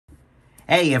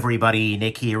Hey everybody,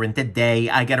 Nick here, and today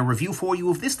I got a review for you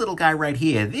of this little guy right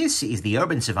here. This is the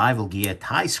UrbanSurvivalGear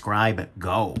TiScribe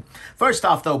Go. First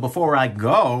off though, before I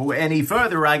go any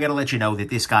further, I gotta let you know that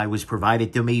this guy was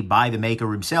provided to me by the maker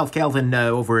himself. Kelvin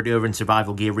over at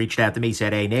UrbanSurvivalGear reached out to me,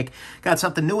 said, "Hey Nick, got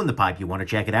something new in the pipe, you want to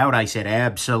check it out?" I said,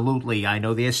 "Absolutely, I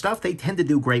know their stuff, they tend to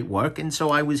do great work," and so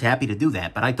I was happy to do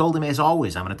that. But I told him, as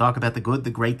always, I'm going to talk about the good, the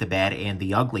great, the bad, and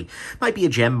the ugly. Might be a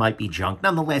gem, might be junk.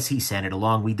 Nonetheless, he sent it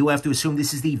along. We do have to assume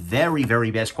this is the very,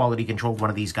 very best quality controlled one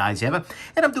of these guys ever,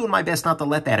 and I'm doing my best not to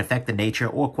let that affect the nature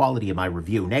or quality of my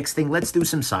review. Next thing, let's do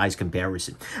some size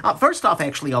comparison. First off,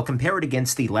 actually, I'll compare it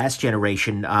against the last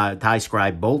generation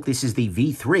TiScribe Bolt. This is the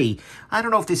V3. I don't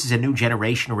know if this is a new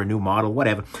generation or a new model,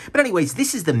 whatever. But anyways,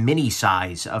 this is the mini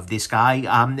size of this guy.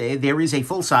 There is a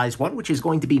full-size one, which is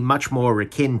going to be much more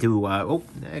akin to,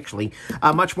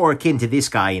 much more akin to this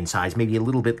guy in size, maybe a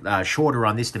little bit shorter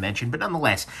on this dimension, but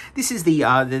nonetheless, this is the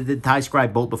TiScribe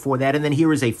Bolt before that, and then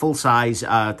here is a full-size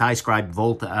TiScribe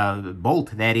Bolt,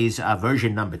 that is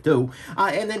version number 2,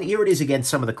 and then here it is against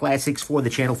some of the classics for the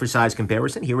channel for size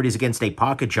comparison. Here it is against a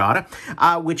Parker Jotter,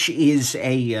 which is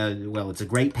a, well, it's a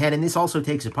great pen, and this also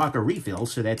takes a Parker refill,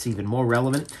 so that's even more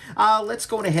relevant. Let's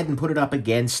go ahead and put it up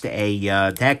against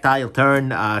a tactile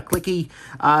turn clicky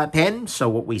pen. So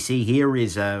what we see here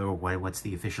is, what's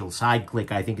the official side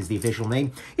click, I think is the official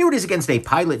name. Here it is against a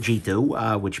Pilot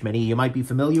G2, which many of you might be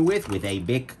familiar with a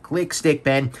Bic click stick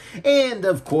pen, and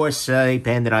of course a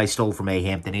pen that I stole from a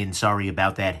Hampton Inn. Sorry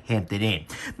about that, Hampton Inn.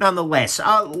 Nonetheless,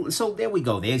 so there we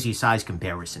go. There's your size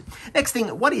comparison. Next thing,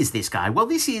 what is this guy? Well,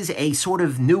 this is a sort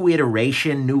of new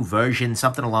iteration, new version,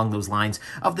 something along those lines,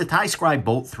 of the TiScribe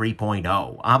Bolt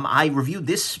 3.0. I reviewed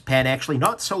this pen actually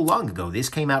not so long ago. This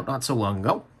came out not so long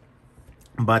ago.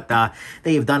 But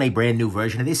they have done a brand new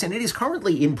version of this, and it is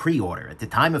currently in pre-order. At the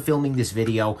time of filming this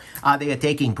video, they are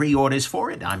taking pre-orders for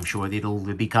it. I'm sure that it'll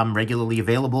become regularly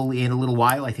available in a little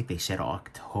while. I think they said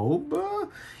October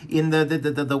in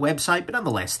the website, but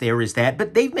nonetheless, there is that.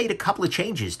 But they've made a couple of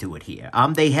changes to it here.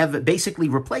 They have basically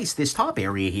replaced this top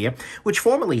area here, which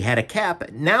formerly had a cap,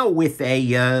 now with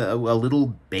a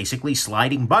little, basically,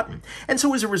 sliding button. And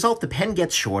so as a result, the pen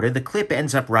gets shorter, the clip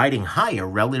ends up riding higher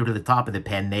relative to the top of the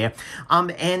pen there,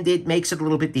 and it makes it a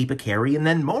little bit deeper carry, and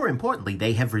then more importantly,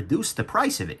 they have reduced the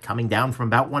price of it, coming down from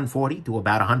about $140 to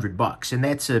about $100, and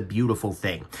that's a beautiful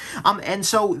thing. And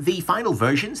so the final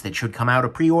versions that should come out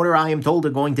of pre-order, I am told, are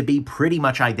going to be pretty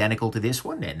much identical to this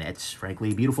one, and that's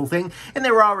frankly a beautiful thing. And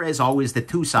there are, as always, the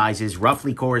two sizes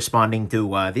roughly corresponding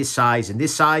to this size and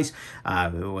this size.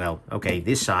 Well, okay,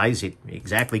 this size, it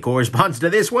exactly corresponds to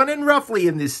this one, and roughly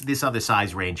in this other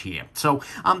size range here. So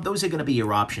those are going to be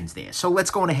your options there. So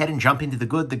let's go on ahead and jump into the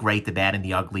good, the great, the bad, and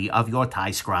the ugly of your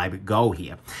TiScribe Go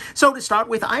here. So to start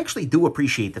with, I actually do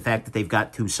appreciate the fact that they've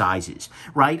got two sizes,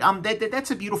 right? That's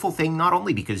a beautiful thing, not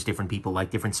only because different people like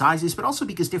different sizes, but also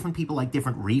because different people like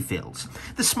different refills.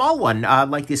 The small one,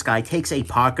 like this guy, takes a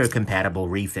Parker-compatible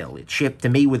refill. It's shipped to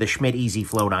me with a Schmidt Easy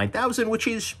Flow 9000, which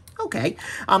is okay.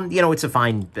 You know, it's a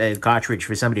fine cartridge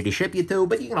for somebody to ship you to,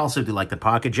 but you can also do like the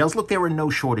Parker gels. Look, there are no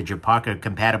shortage of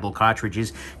Parker-compatible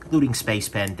cartridges, including Space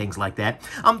Pen, things like that.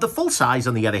 The full size,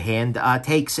 on the other hand,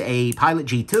 takes a Pilot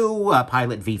G2,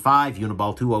 Pilot V5,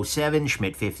 Uniball 207,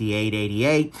 Schmidt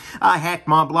 5888, Hack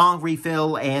Mont Blanc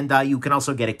refill, and you can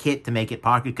also get a kit to make it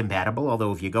Parker-compatible,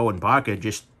 although if you go in Parker,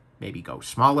 just maybe go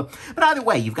smaller. But either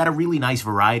way, you've got a really nice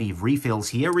variety of refills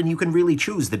here, and you can really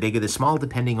choose the big or the small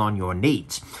depending on your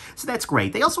needs. So that's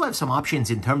great. They also have some options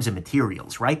in terms of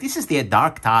materials, right? This is their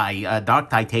dark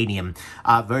titanium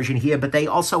version here, but they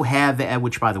also have,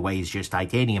 which by the way is just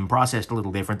titanium processed a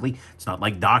little differently. It's not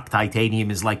like dark titanium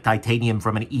is like titanium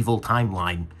from an evil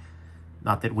timeline.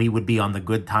 Not that we would be on the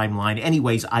good timeline.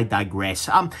 Anyways, I digress.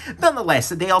 Nonetheless,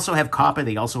 they also have copper.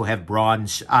 They also have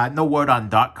bronze. No word on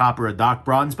dark copper or dark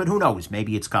bronze, but who knows?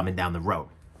 Maybe it's coming down the road.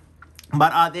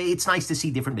 But it's nice to see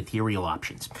different material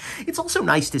options. It's also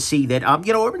nice to see that,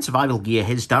 you know, UrbanSurvivalGear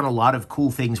has done a lot of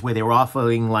cool things where they're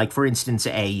offering, like, for instance,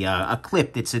 a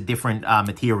clip that's a different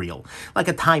material, like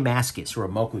a Timascus or a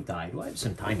Mokutai. Do I have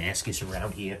some Timascus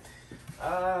around here?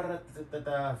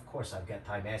 Of course I've got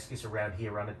Timascus around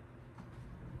here on it.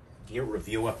 Gear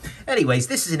reviewer. Anyways,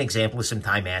 this is an example of some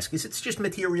Timascus. It's just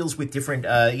materials with different,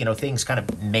 you know, things kind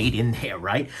of made in there,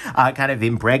 right? Kind of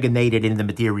impregnated in the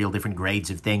material, different grades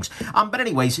of things. But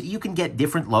anyways, you can get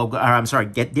different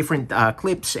get different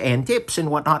clips and tips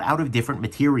and whatnot out of different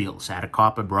materials, out of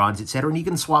copper, bronze, etc. And you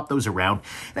can swap those around.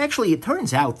 And actually, it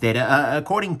turns out that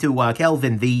according to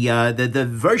Kelvin, the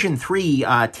version 3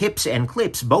 tips and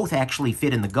clips both actually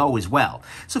fit in the Go as well.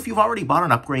 So if you've already bought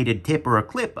an upgraded tip or a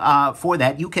clip for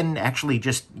that, you can actually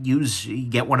just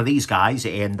get one of these guys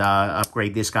and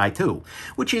upgrade this guy too,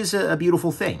 which is a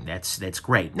beautiful thing. That's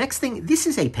great. Next thing, this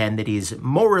is a pen that is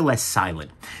more or less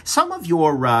silent. Some of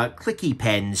your clicky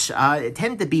pens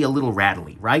tend to be a little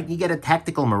rattly, right? You get a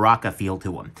tactical maraca feel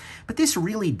to them, but this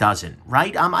really doesn't,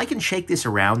 right? I can shake this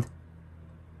around.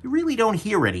 You really don't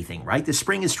hear anything, right? The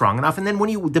spring is strong enough, and then when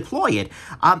you deploy it,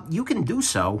 you can do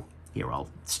so. Here, I'll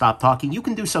stop talking. You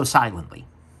can do so silently.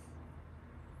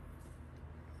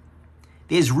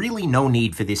 There's really no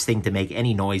need for this thing to make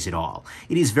any noise at all.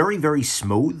 It is very, very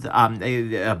smooth,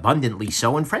 abundantly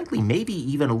so, and frankly, maybe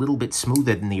even a little bit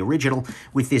smoother than the original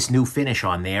with this new finish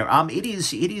on there. It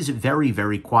is very,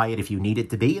 very quiet if you need it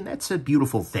to be, and that's a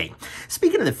beautiful thing.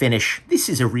 Speaking of the finish, this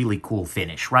is a really cool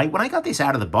finish, right? When I got this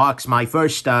out of the box, my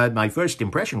first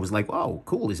impression was like, oh,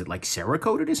 cool, is it like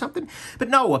Cerakoted or something? But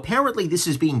no, apparently this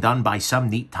is being done by some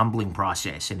neat tumbling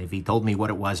process, and if he told me what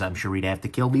it was, I'm sure he'd have to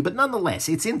kill me, but nonetheless,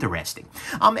 it's interesting.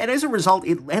 And as a result,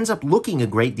 it ends up looking a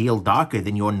great deal darker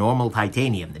than your normal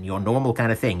titanium, than your normal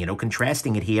kind of thing, you know,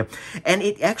 contrasting it here. And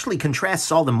it actually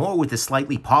contrasts all the more with the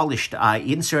slightly polished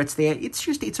inserts there.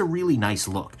 It's a really nice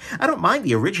look. I don't mind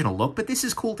the original look, but this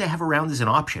is cool to have around as an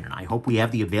option, and I hope we have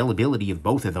the availability of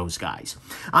both of those guys.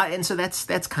 And so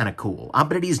that's kind of cool.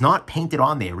 But it is not painted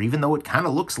on there, even though it kind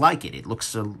of looks like it. It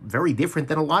looks very different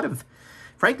than a lot of...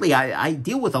 Frankly, I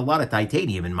deal with a lot of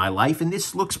titanium in my life, and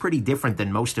this looks pretty different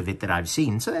than most of it that I've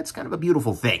seen, so that's kind of a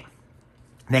beautiful thing.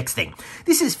 Next thing,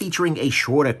 this is featuring a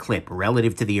shorter clip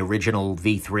relative to the original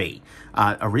V3.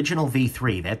 Original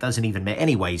V3, that doesn't even matter.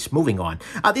 Anyways, moving on.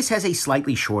 This has a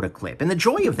slightly shorter clip, and the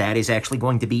joy of that is actually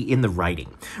going to be in the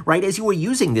writing, right? As you are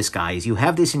using this, guys, you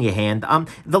have this in your hand.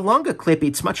 The longer clip,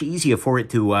 it's much easier for it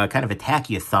to kind of attack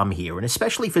your thumb here, and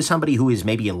especially for somebody who is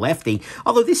maybe a lefty,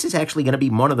 although this is actually going to be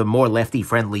one of the more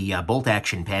lefty-friendly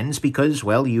bolt-action pens because,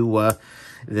 well,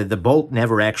 the bolt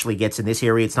never actually gets in this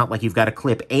area. It's not like you've got a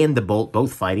clip and the bolt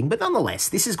both fighting, but nonetheless,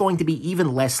 this is going to be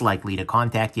even less likely to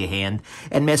contact your hand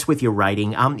and mess with your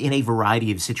writing in a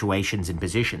variety of situations and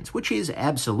positions, which is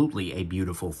absolutely a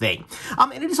beautiful thing.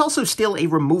 And it is also still a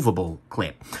removable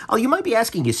clip. Oh, you might be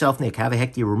asking yourself, Nick, how the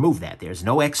heck do you remove that? There's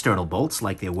no external bolts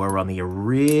like there were on the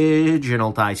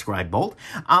original TiScribe bolt.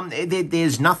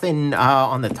 There's nothing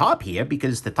on the top here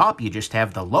because the top you just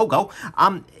have the logo.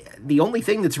 The only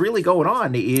thing that's really going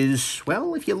on is,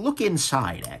 well, if you look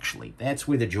inside, actually, that's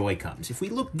where the joy comes. If we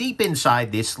look deep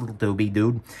inside this little doobie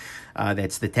dude,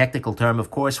 that's the technical term,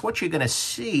 of course, what you're going to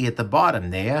see at the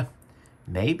bottom there,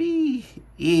 maybe,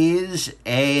 is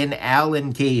an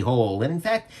Allen key hole. And in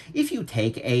fact, if you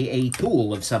take a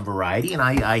tool of some variety, and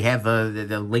I have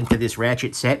the link to this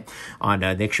ratchet set on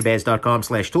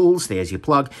nickshabazz.com/tools, there's your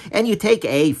plug, and you take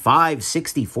a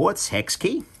 5/64 hex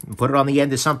key, and put it on the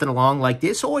end of something along like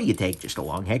this, or you take just a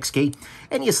long hex key,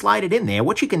 and you slide it in there.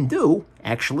 What you can do,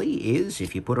 actually, is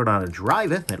if you put it on a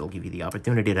driver, that'll give you the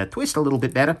opportunity to twist a little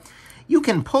bit better, you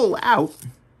can pull out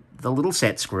the little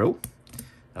set screw,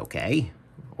 okay,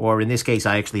 or in this case,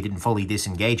 I actually didn't fully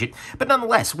disengage it. But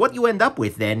nonetheless, what you end up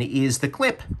with then is the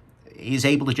clip is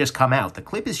able to just come out. The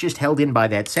clip is just held in by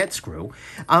that set screw,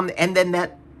 and then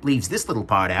that leaves this little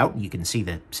part out. You can see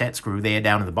the set screw there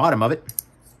down at the bottom of it.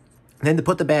 Then to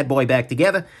put the bad boy back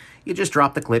together, you just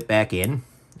drop the clip back in.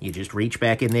 You just reach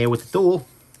back in there with the tool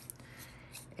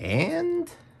and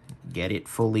get it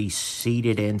fully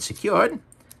seated and secured.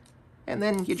 And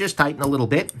then you just tighten a little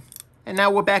bit. And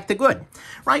now we're back to good,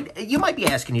 right? You might be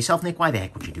asking yourself, Nick, why the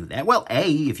heck would you do that? Well,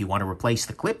 A, if you want to replace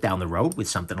the clip down the road with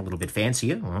something a little bit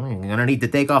fancier, well, you're going to need to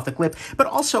take off the clip. But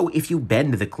also, if you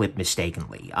bend the clip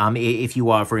mistakenly, if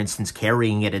you are, for instance,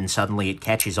 carrying it and suddenly it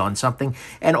catches on something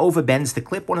and overbends the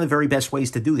clip, one of the very best ways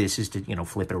to do this is to,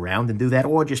 flip it around and do that,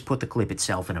 or just put the clip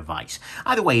itself in a vise.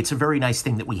 Either way, it's a very nice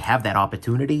thing that we have that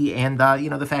opportunity, and,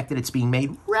 the fact that it's being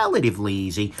made relatively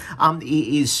easy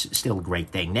is still a great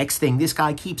thing. Next thing, this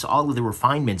guy keeps all of the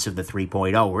refinements of the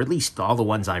 3.0, or at least all the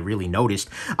ones I really noticed,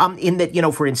 in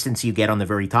that, for instance, you get on the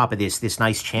very top of this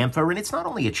nice chamfer, and it's not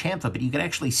only a chamfer, but you can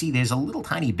actually see there's a little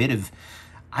tiny bit of,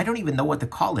 I don't even know what to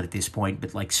call it at this point,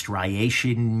 but like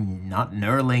striation, not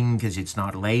knurling, because it's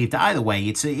not lathed. Either way,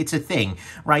 it's a thing,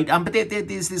 right? But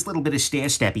there's this little bit of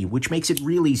stair-steppy, which makes it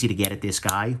real easy to get at this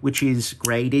guy, which is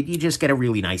great. You just get a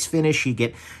really nice finish.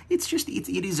 It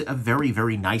is a very,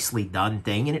 very nicely done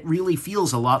thing, and it really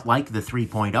feels a lot like the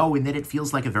 3.0 in that it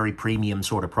feels like a very premium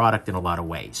sort of product in a lot of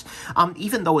ways,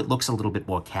 even though it looks a little bit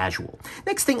more casual.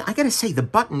 Next thing, I gotta say, the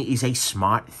button is a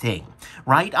smart thing,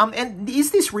 right? And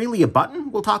is this really a button?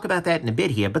 Well, we'll talk about that in a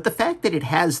bit here, but the fact that it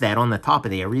has that on the top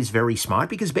of there is very smart,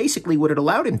 because basically what it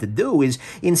allowed him to do is,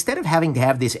 instead of having to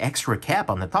have this extra cap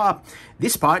on the top,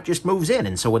 this part just moves in.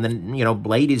 And so when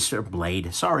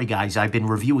the, sorry guys, I've been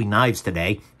reviewing knives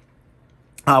today.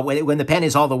 When the pen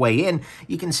is all the way in,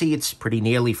 you can see it's pretty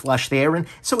nearly flush there, and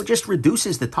so it just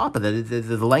reduces the top of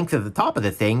the length of the top of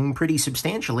the thing pretty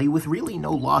substantially with really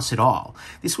no loss at all.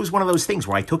 This was one of those things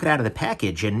where I took it out of the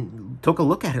package and took a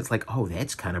look at it. It's like, oh,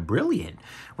 that's kind of brilliant,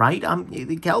 right?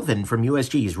 Kelvin from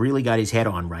USG has really got his head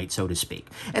on right, so to speak.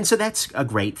 And so that's a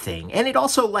great thing. And it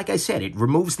also, like I said, it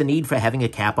removes the need for having a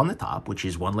cap on the top, which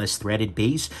is one less threaded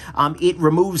piece. It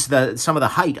removes some of the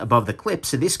height above the clip.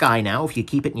 So this guy now, if you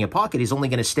keep it in your pocket, is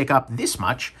only going to stick up this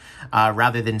much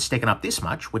rather than sticking up this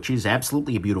much, which is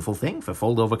absolutely a beautiful thing for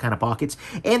fold-over kind of pockets.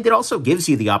 And it also gives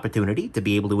you the opportunity to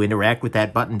be able to interact with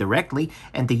that button directly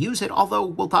and to use it, although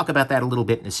we'll talk about that a little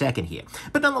bit in a second here.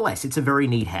 But nonetheless, it's a very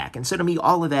neat hack. And so to me,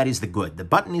 all of that is the good. The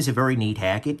button is a very neat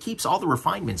hack. It keeps all the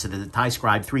refinements of the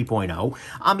TiScribe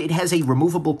 3.0. It has a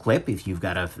removable clip if you've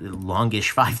got a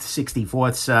longish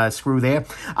 5/64 screw there.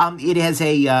 It has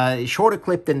a shorter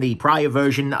clip than the prior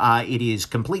version. It is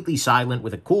completely silent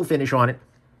with a cool finish on it.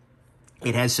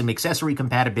 It has some accessory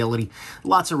compatibility,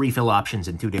 lots of refill options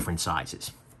in 2 different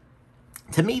sizes.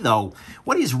 To me, though,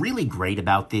 what is really great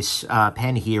about this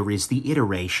pen here is the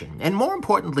iteration. And more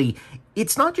importantly,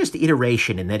 it's not just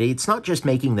iteration in that it's not just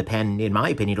making the pen, in my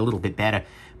opinion, a little bit better,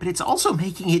 but it's also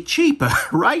making it cheaper,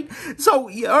 right? So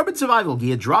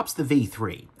UrbanSurvivalGear drops the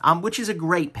V3, which is a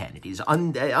great pen. It is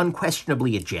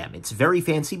unquestionably a gem. It's very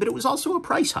fancy, but it was also a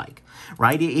price hike,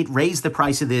 right? It raised the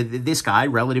price of this guy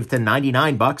relative to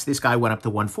 99 bucks. This guy went up to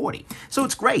 140. So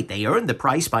it's great. They earned the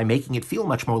price by making it feel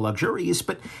much more luxurious,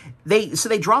 but they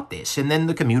dropped this, and then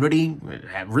the community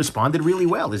responded really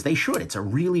well, as they should. It's a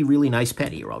really, really nice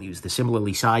pen here. I'll use the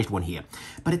similarly sized one here.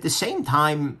 But at the same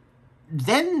time,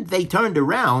 then they turned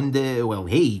around,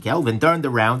 Kelvin turned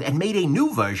around and made a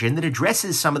new version that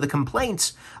addresses some of the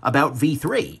complaints about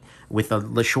V3 with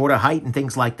the shorter height and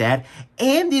things like that,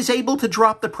 and is able to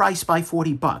drop the price by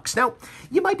 40 bucks. Now,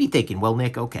 you might be thinking, well,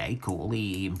 Nick, okay, cool,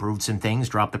 he improved some things,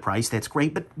 dropped the price, that's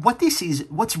great, but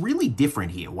what's really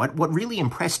different here, what really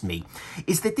impressed me,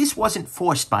 is that this wasn't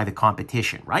forced by the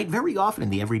competition, right? Very often in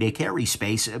the everyday carry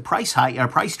space,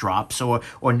 price drops or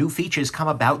new features come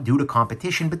about due to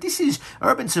competition, but this is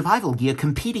UrbanSurvivalGear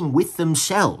competing with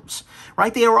themselves,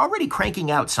 right? They are already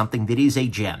cranking out something that is a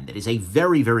gem, that is a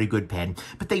very, very good pen,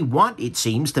 but they want, it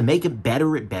seems, to make it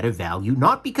better at better value,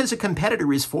 not because a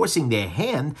competitor is forcing their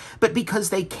hand, but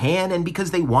because they can and because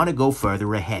they want to go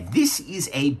further ahead. This is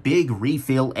a big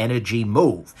refill energy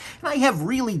move, and I have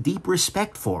really deep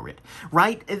respect for it,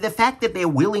 right? The fact that they're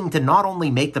willing to not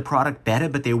only make the product better,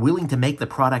 but they're willing to make the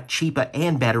product cheaper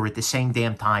and better at the same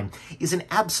damn time is an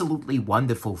absolutely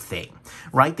wonderful thing,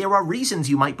 right? There are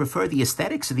reasons you might prefer the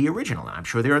aesthetics of the original, and I'm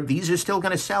sure these are still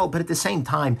going to sell, but at the same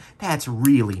time, that's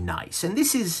really nice. And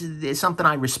this is something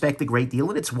I respect a great deal,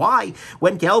 and it's why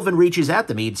when Kelvin reaches out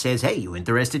to me and says, hey, you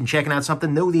interested in checking out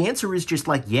something new? The answer is just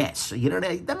like, yes. You know,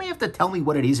 they may have to tell me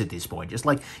what it is at this point, just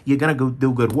like you're going to go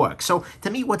do good work. So to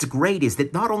me, what's great is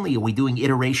that not only are we doing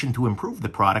iteration to improve the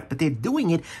product, but they're doing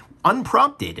it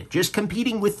unprompted, just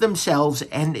competing with themselves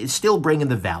and still bringing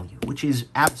the value, which is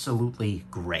absolutely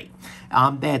great.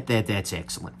 That's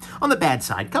excellent. On the bad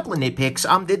side, a couple of nitpicks.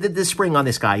 The spring on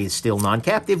this guy is still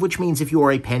non-captive, which means if you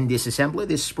are a pen disassembler,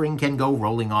 this spring can go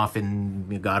rolling off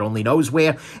in God only knows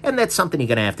where, and that's something you're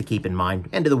going to have to keep in mind.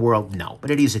 End of the world? No,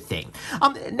 but it is a thing.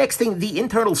 Next thing, the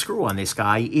internal screw on this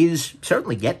guy is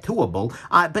certainly yet toolable,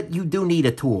 but you do need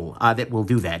a tool that will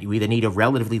do that. You either need a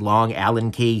relatively long Allen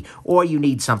key, or you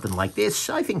need something like this.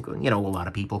 I think, a lot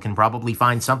of people can probably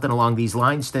find something along these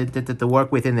lines to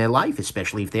work with in their life,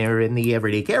 especially if they're in the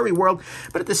everyday carry world.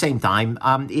 But at the same time,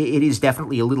 it is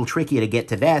definitely a little trickier to get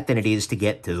to that than it is to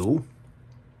get to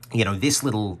this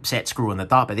little set screw on the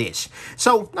top of this.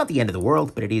 So, not the end of the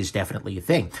world, but it is definitely a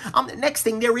thing. Next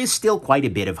thing, there is still quite a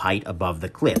bit of height above the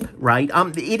clip, right?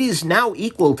 It is now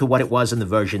equal to what it was in the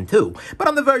version 2. But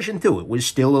on the version 2, it was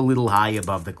still a little high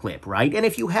above the clip, right? And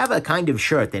if you have a kind of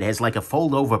shirt that has like a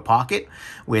fold-over pocket,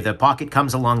 where the pocket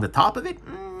comes along the top of it,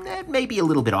 that may be a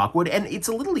little bit awkward, and it's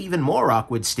a little even more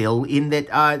awkward still in that,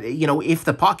 if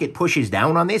the pocket pushes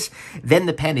down on this, then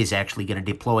the pen is actually going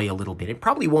to deploy a little bit. It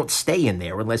probably won't stay in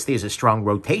there unless there's a strong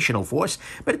rotational force,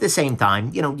 but at the same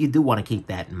time, you do want to keep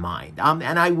that in mind.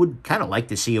 And I would kind of like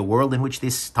to see a world in which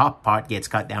this top part gets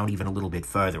cut down even a little bit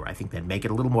further. I think that'd make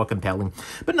it a little more compelling,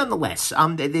 but nonetheless,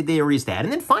 there is that.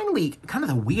 And then finally, kind of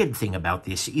the weird thing about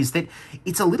this is that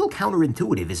it's a little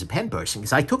counterintuitive as a pen person,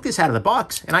 because I took this out of the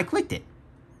box and I clicked it.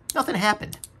 Nothing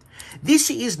happened. This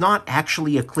is not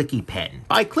actually a clicky pen.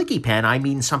 By clicky pen, I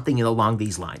mean something along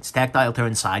these lines. Tactile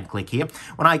turn side click here.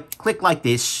 When I click like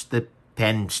this, the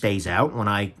pen stays out. When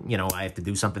I have to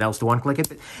do something else to unclick it.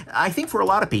 But I think for a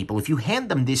lot of people, if you hand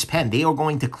them this pen, they are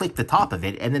going to click the top of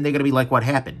it, and then they're going to be like, what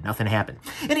happened? Nothing happened.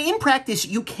 And in practice,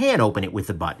 you can open it with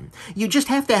the button. You just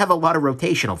have to have a lot of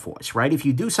rotational force, right? If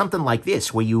you do something like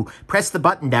this, where you press the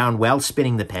button down while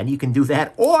spinning the pen, you can do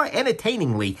that. Or,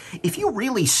 entertainingly, if you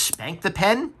really spank the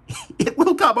pen, it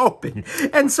will come open.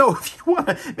 And so if you want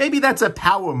to, maybe that's a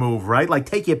power move, right? Like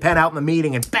take your pen out in the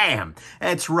meeting and bam!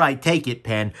 That's right, take it,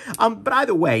 pen. But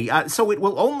either way, so it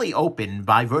will only open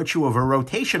by virtue of a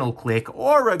rotational click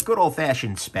or a good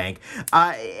old-fashioned spank,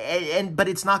 but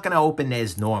it's not going to open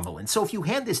as normal. And so if you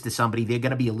hand this to somebody, they're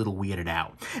going to be a little weirded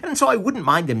out. And so I wouldn't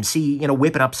mind them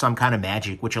whipping up some kind of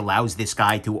magic which allows this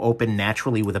guy to open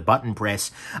naturally with a button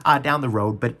press down the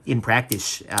road. But in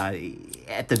practice,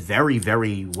 at the very,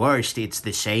 very worst, it's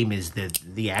the same as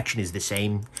the action is the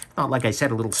same. Not, like I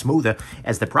said, a little smoother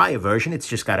as the prior version. It's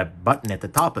just got a button at the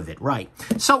top of it, right?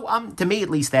 So, to me, at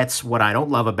least, that's what I don't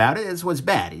love about it, is what's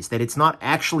bad, is that it's not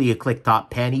actually a click-top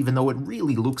pen, even though it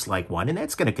really looks like one, and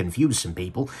that's going to confuse some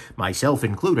people, myself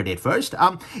included at first.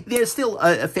 There's still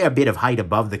a fair bit of height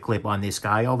above the clip on this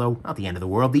guy, although not the end of the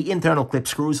world. The internal clip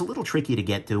screw is a little tricky to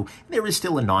get to. There is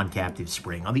still a non-captive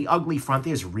spring. On the ugly front,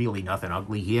 there's really nothing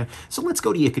ugly here. So let's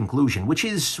go to your conclusion, which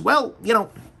is, well,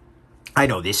 I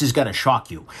know this is going to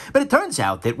shock you, but it turns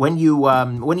out that when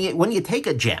you take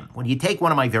a gem, when you take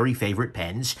one of my very favorite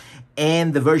pens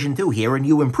and the version 2 here, and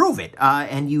you improve it,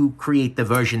 and you create the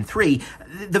version 3,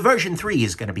 the version 3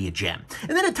 is going to be a gem.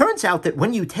 And then it turns out that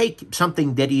when you take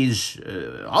something that is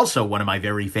also one of my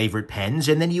very favorite pens,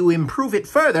 and then you improve it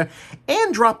further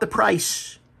and drop the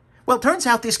price, well, turns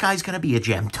out this guy's going to be a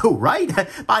gem too, right?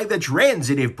 By the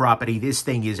transitive property, this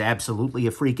thing is absolutely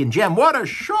a freaking gem. What a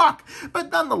shock!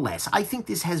 But nonetheless, I think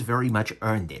this has very much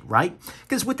earned it, right?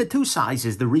 Because with the two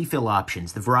sizes, the refill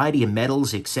options, the variety of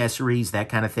metals, accessories, that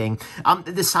kind of thing,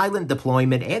 the silent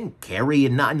deployment and carry, a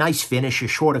nice finish, a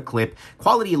shorter clip,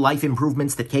 quality of life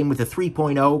improvements that came with the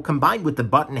 3.0, combined with the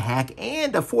button hack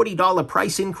and a $40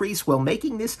 price increase, while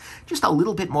making this just a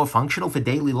little bit more functional for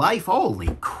daily life.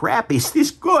 Holy crap, is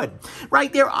this good?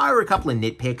 Right, there are a couple of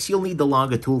nitpicks. You'll need the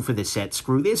longer tool for the set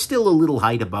screw. There's still a little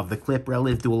height above the clip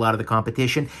relative to a lot of the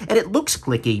competition, and it looks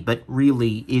clicky, but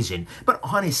really isn't. But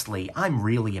honestly, I'm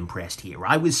really impressed here.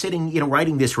 I was sitting,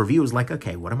 writing this review, I was like,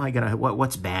 okay,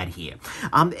 what's bad here?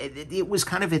 It was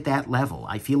kind of at that level.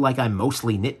 I feel like I'm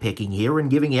mostly nitpicking here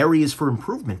and giving areas for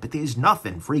improvement, but there's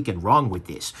nothing freaking wrong with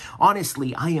this.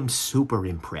 Honestly, I am super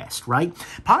impressed, right?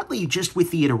 Partly just with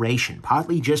the iteration,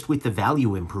 partly just with the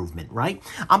value improvement, right?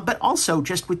 But also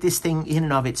just with this thing in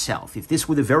and of itself. If this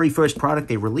were the very first product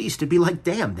they released, it'd be like,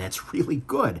 damn, that's really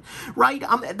good, right?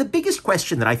 The biggest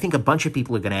question that I think a bunch of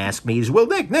people are going to ask me is, well,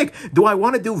 Nick, do I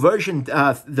want to do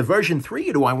the version 3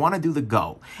 or do I want to do the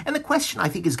Go? And the question, I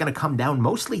think, is going to come down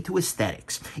mostly to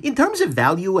aesthetics. In terms of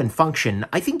value and function,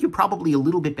 I think you're probably a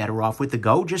little bit better off with the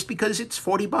Go just because it's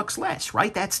 $40 less,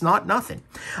 right? That's not nothing.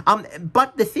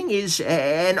 But the thing is,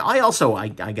 and I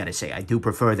got to say, I do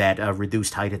prefer that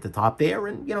reduced height at the top there,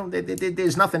 and,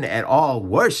 there's nothing at all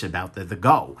worse about the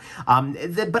Go.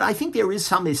 But I think there is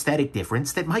some aesthetic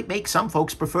difference that might make some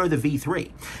folks prefer the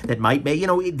V3. That might make,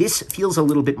 this feels a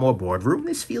little bit more boardroom.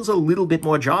 This feels a little bit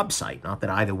more job site. Not that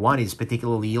either one is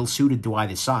particularly ill-suited to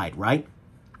either side, right?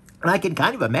 And I can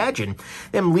kind of imagine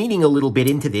them leaning a little bit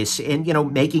into this and,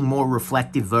 making more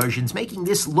reflective versions, making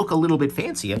this look a little bit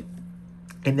fancier,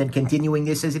 and then continuing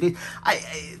this as it is.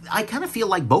 I kind of feel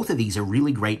like both of these are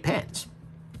really great pens.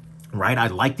 Right? I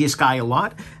like this guy a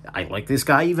lot. I like this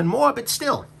guy even more, but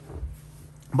still,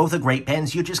 both are great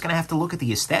pens. You're just going to have to look at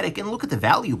the aesthetic and look at the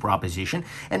value proposition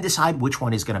and decide which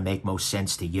one is going to make most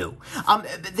sense to you.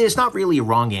 There's not really a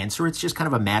wrong answer. It's just kind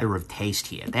of a matter of taste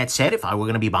here. That said, if I were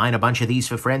going to be buying a bunch of these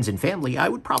for friends and family, I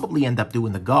would probably end up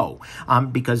doing the Go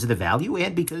because of the value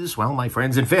and because, well, my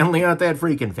friends and family aren't that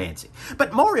freaking fancy.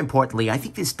 But more importantly, I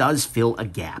think this does fill a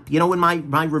gap. In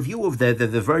my review of the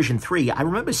version 3, I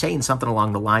remember saying something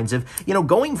along the lines of,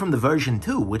 going from the version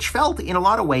 2, which felt in a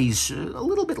lot of ways a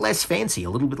little bit less fancy, a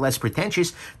little bit less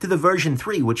pretentious, to the version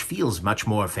 3, which feels much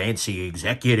more fancy,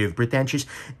 executive, pretentious.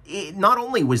 Not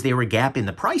only was there a gap in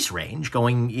the price range,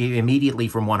 going immediately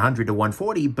from 100 to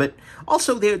 140, but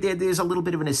also there's a little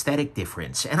bit of an aesthetic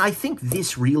difference. And I think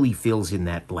this really fills in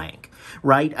that blank.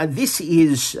 Right? This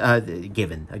is,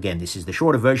 again, this is the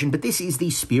shorter version, but this is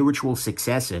the spiritual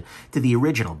successor to the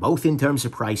original, both in terms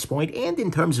of price point and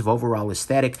in terms of overall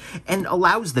aesthetic, and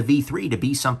allows the V3 to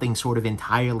be something sort of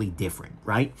entirely different,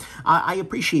 right? I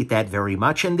appreciate that very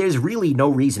much, and there's really no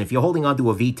reason, if you're holding on to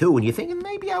a V2 and you're thinking,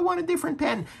 maybe I want a different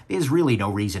pen, there's really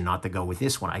no reason not to go with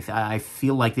this one. I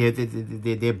feel like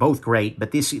they're both great,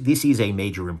 but this is a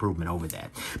major improvement over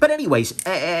that. But anyways,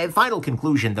 final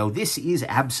conclusion, though, this is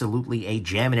absolutely a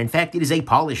gem, and in fact, it is a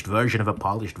polished version of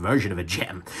a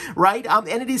gem, right? And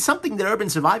it is something that Urban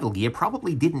Survival Gear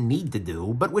probably didn't need to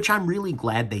do, but which I'm really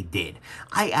glad they did.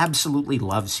 I absolutely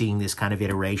love seeing this kind of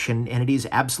iteration, and it is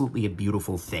absolutely a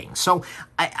beautiful thing. So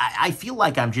I feel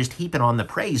like I'm just heaping on the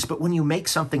praise, but when you make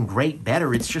something great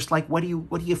better, it's just like, what do you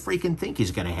freaking think is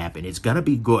going to happen? It's going to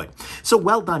be good. So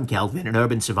well done, Kelvin and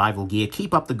Urban Survival Gear.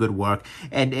 Keep up the good work,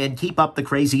 and keep up the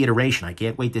crazy iteration. I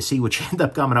can't wait to see what you end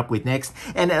up coming up with next.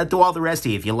 And to all the rest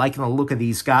of you, if you're liking the look of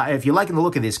these guys, if you're liking the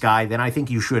look of this guy, then I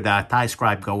think you should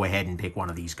TiScribe go ahead and pick one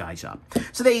of these guys up.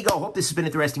 So there you go. Hope this has been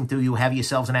interesting to you. Have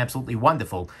yourselves an absolutely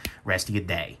wonderful rest of your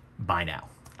day. Bye now.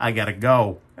 I gotta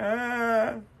go.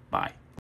 Bye.